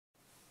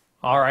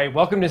All right,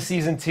 welcome to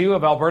Season 2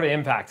 of Alberta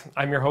Impact.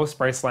 I'm your host,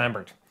 Bryce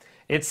Lambert.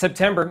 It's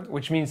September,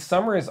 which means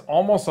summer is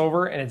almost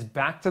over and it's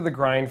back to the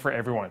grind for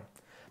everyone.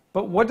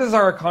 But what does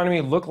our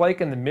economy look like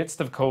in the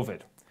midst of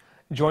COVID?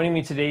 Joining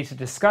me today to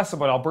discuss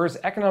about Alberta's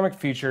economic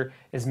future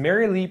is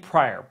Mary Lee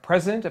Pryor,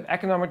 President of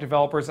Economic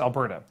Developers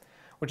Alberta,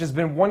 which has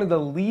been one of the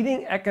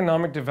leading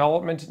economic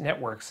development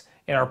networks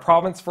in our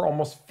province for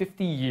almost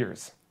 50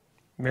 years.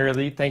 Mary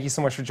Lee, thank you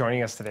so much for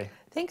joining us today.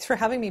 Thanks for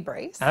having me,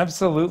 Bryce.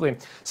 Absolutely.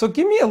 So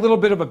give me a little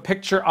bit of a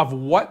picture of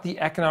what the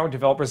Economic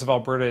Developers of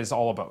Alberta is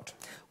all about.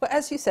 Well,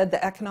 as you said,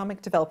 the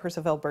Economic Developers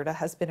of Alberta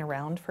has been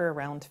around for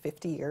around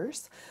 50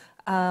 years.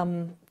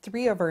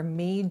 Three of our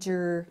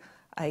major,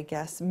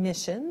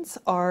 missions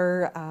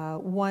are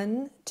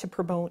one, to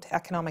promote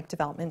economic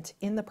development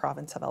in the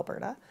province of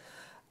Alberta.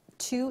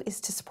 Two is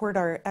to support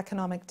our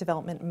economic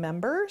development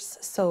members,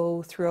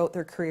 so throughout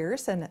their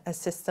careers and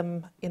assist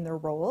them in their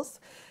roles.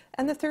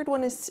 And the third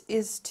one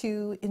is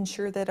to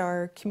ensure that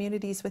our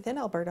communities within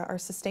Alberta are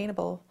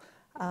sustainable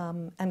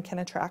and can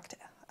attract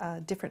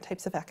different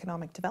types of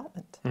economic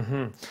development.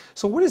 Mm-hmm.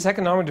 So what does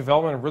economic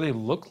development really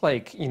look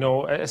like,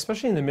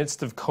 especially in the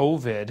midst of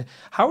COVID?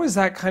 How does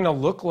that kind of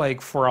look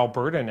like for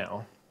Alberta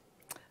now?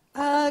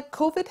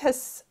 COVID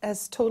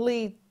has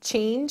totally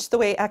changed the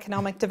way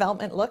economic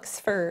development looks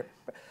for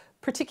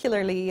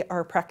particularly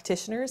our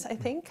practitioners, I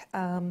think.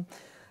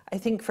 I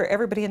think for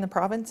everybody in the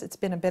province, it's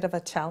been a bit of a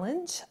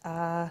challenge.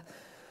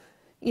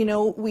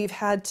 We've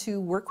had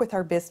to work with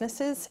our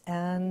businesses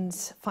and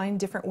find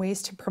different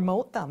ways to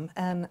promote them.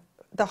 And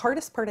the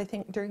hardest part, I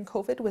think, during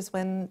COVID was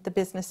when the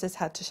businesses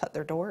had to shut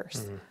their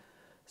doors. Mm-hmm.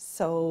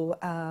 So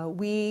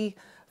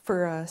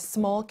for a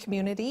small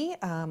community,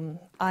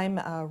 I'm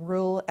a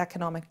rural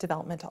economic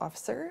development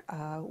officer.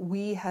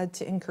 We had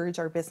to encourage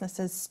our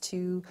businesses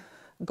to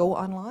go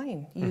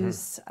online,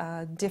 use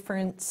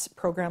different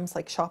programs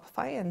like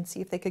Shopify and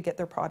see if they could get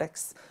their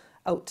products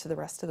out to the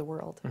rest of the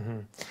world. Mm-hmm.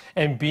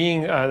 And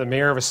being the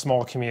mayor of a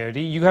small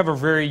community, you have a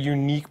very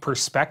unique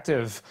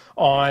perspective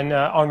on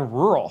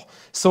rural.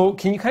 So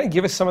can you kind of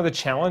give us some of the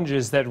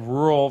challenges that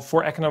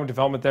for economic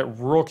development that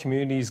rural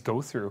communities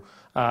go through,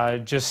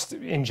 just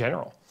in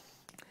general?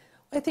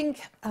 I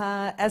think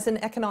as an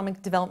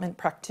economic development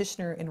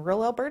practitioner in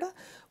rural Alberta,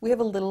 we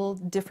have a little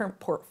different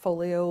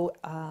portfolio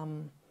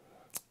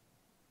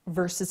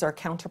versus our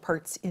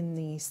counterparts in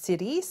the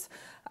cities.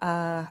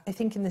 I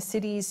think in the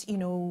cities,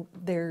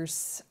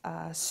 there's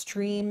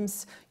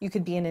streams. You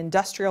could be an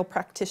industrial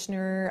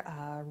practitioner,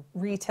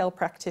 retail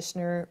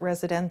practitioner,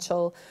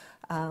 residential.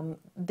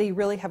 They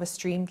really have a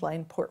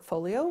streamlined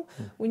portfolio.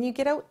 When you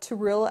get out to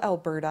rural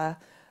Alberta,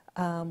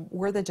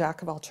 we're the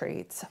jack of all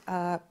trades.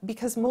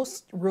 Because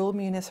most rural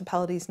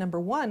municipalities,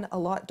 number one, a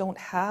lot don't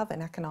have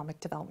an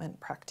economic development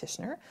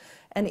practitioner.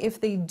 And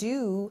if they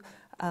do,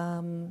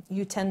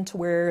 you tend to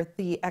wear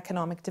the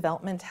economic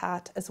development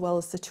hat as well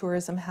as the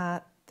tourism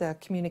hat, the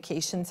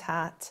communications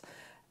hat,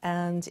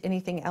 and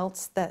anything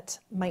else that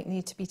might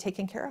need to be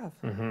taken care of.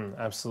 Mm-hmm,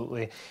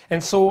 absolutely.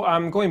 And so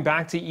going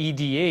back to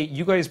EDA,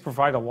 you guys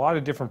provide a lot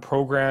of different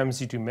programs.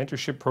 You do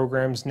mentorship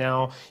programs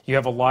now. You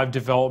have a lot of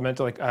development,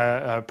 like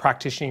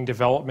practicing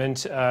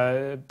development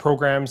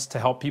programs to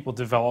help people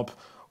develop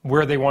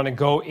where they want to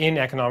go in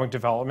economic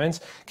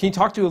development. Can you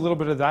talk to a little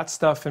bit of that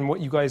stuff and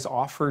what you guys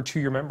offer to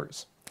your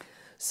members?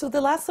 So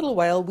the last little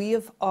while, we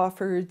have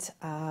offered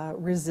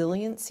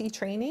resiliency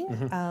training.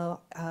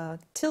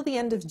 Till the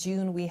end of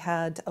June, we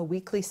had a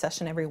weekly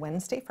session every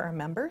Wednesday for our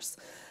members,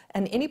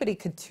 and anybody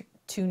could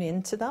tune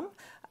into them.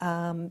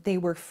 They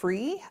were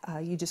free.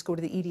 You just go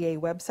to the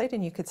EDA website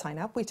and you could sign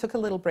up. We took a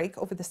little break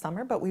over the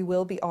summer, but we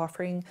will be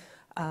offering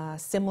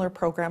similar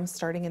programs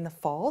starting in the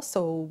fall,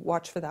 so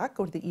watch for that.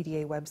 Go to the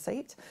EDA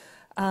website.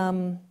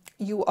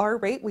 You are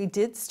right, we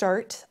did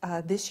start,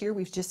 this year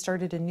we've just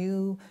started a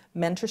new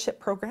mentorship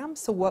program.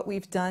 So what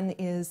we've done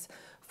is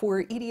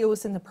for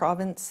EDOs in the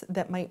province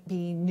that might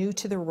be new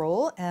to the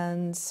role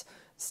and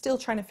still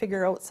trying to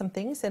figure out some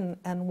things and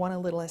want a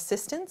little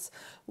assistance,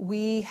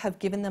 we have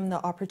given them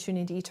the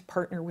opportunity to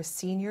partner with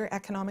senior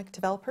economic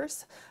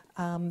developers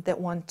that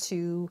want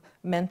to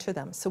mentor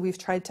them. So we've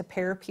tried to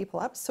pair people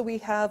up. So we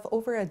have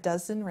over a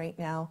dozen right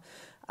now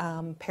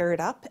paired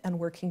up and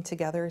working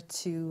together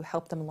to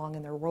help them along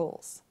in their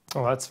roles.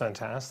 Oh, that's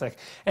fantastic.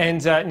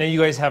 And now you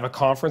guys have a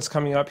conference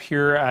coming up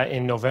here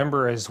in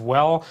November as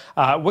well.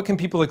 What can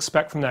people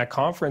expect from that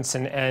conference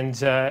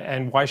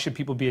and why should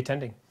people be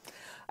attending?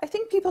 I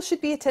think people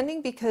should be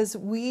attending because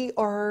we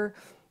are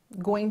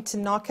going to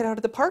knock it out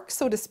of the park,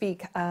 so to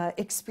speak.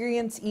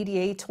 Experience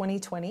EDA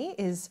 2020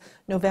 is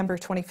November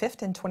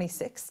 25th and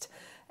 26th.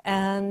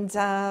 And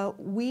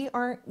we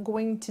aren't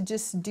going to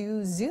just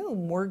do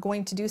Zoom. We're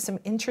going to do some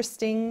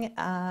interesting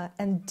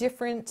and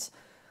different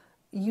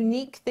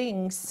unique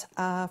things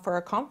for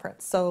our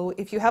conference. So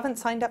if you haven't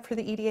signed up for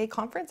the EDA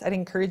conference, I'd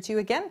encourage you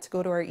again to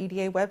go to our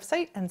EDA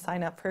website and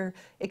sign up for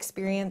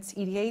Experience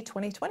EDA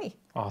 2020.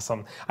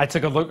 Awesome. I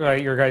took a look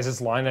at your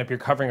guys' lineup. You're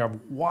covering a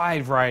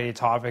wide variety of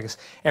topics,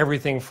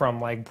 everything from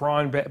like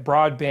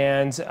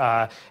broadband,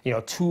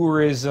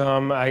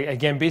 tourism,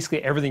 again,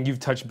 basically everything you've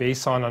touched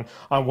base on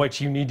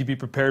what you need to be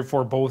prepared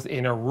for, both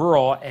in a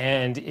rural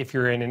and if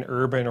you're in an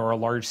urban or a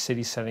large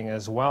city setting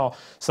as well.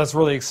 So that's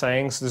really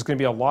exciting. So there's going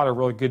to be a lot of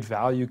really good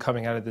value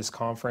coming out of this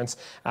conference.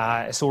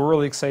 So we're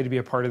really excited to be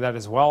a part of that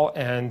as well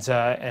and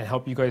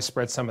help you guys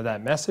spread some of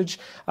that message.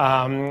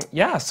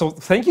 So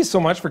thank you so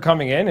much for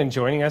coming in and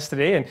joining us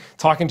today and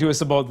talking to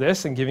us about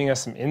this and giving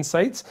us some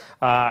insights.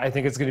 I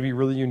think it's going to be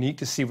really unique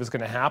to see what's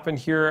going to happen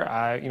here,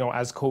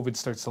 as COVID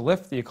starts to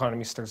lift, the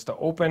economy starts to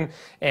open,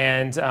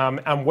 and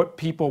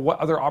what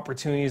other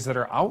opportunities that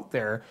are out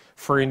there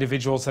for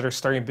individuals that are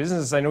starting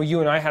businesses. I know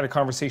you and I had a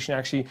conversation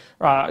actually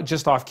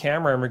just off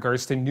camera in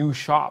regards to new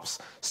shops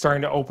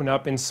starting to open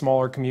up in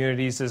smaller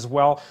communities as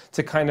well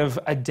to kind of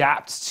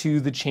adapt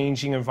to the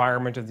changing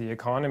environment of the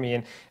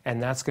economy,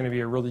 and that's going to be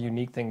a really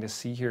unique thing to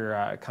see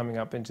here coming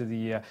up into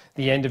the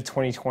end of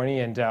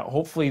 2020 and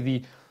hopefully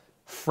the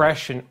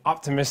fresh and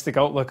optimistic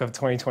outlook of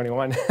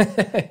 2021.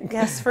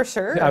 Yes, for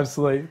sure.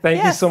 Absolutely.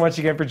 Thank you so much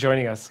again for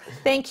joining us.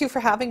 Thank you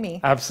for having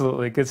me.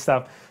 Absolutely. Good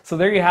stuff. So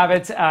there you have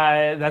it.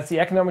 That's the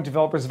Economic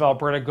Developers of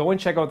Alberta. Go and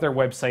check out their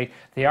website.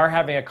 They are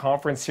having a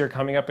conference here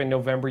coming up in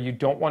November you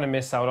don't want to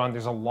miss out on.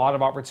 There's a lot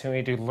of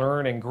opportunity to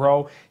learn and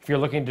grow if you're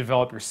looking to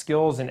develop your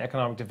skills in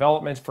economic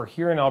development for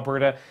here in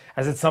Alberta,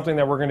 as it's something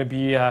that we're going to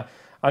be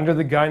under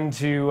the gun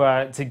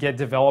to get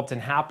developed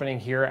and happening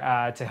here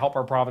to help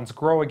our province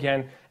grow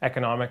again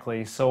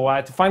economically. So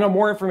to find out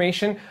more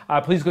information,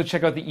 please go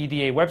check out the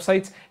EDA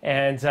website,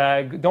 and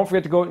don't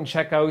forget to go out and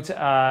check out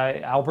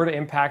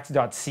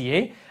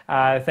albertaimpact.ca.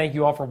 Thank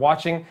you all for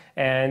watching,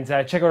 and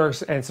check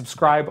out and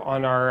subscribe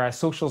on our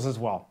socials as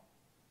well.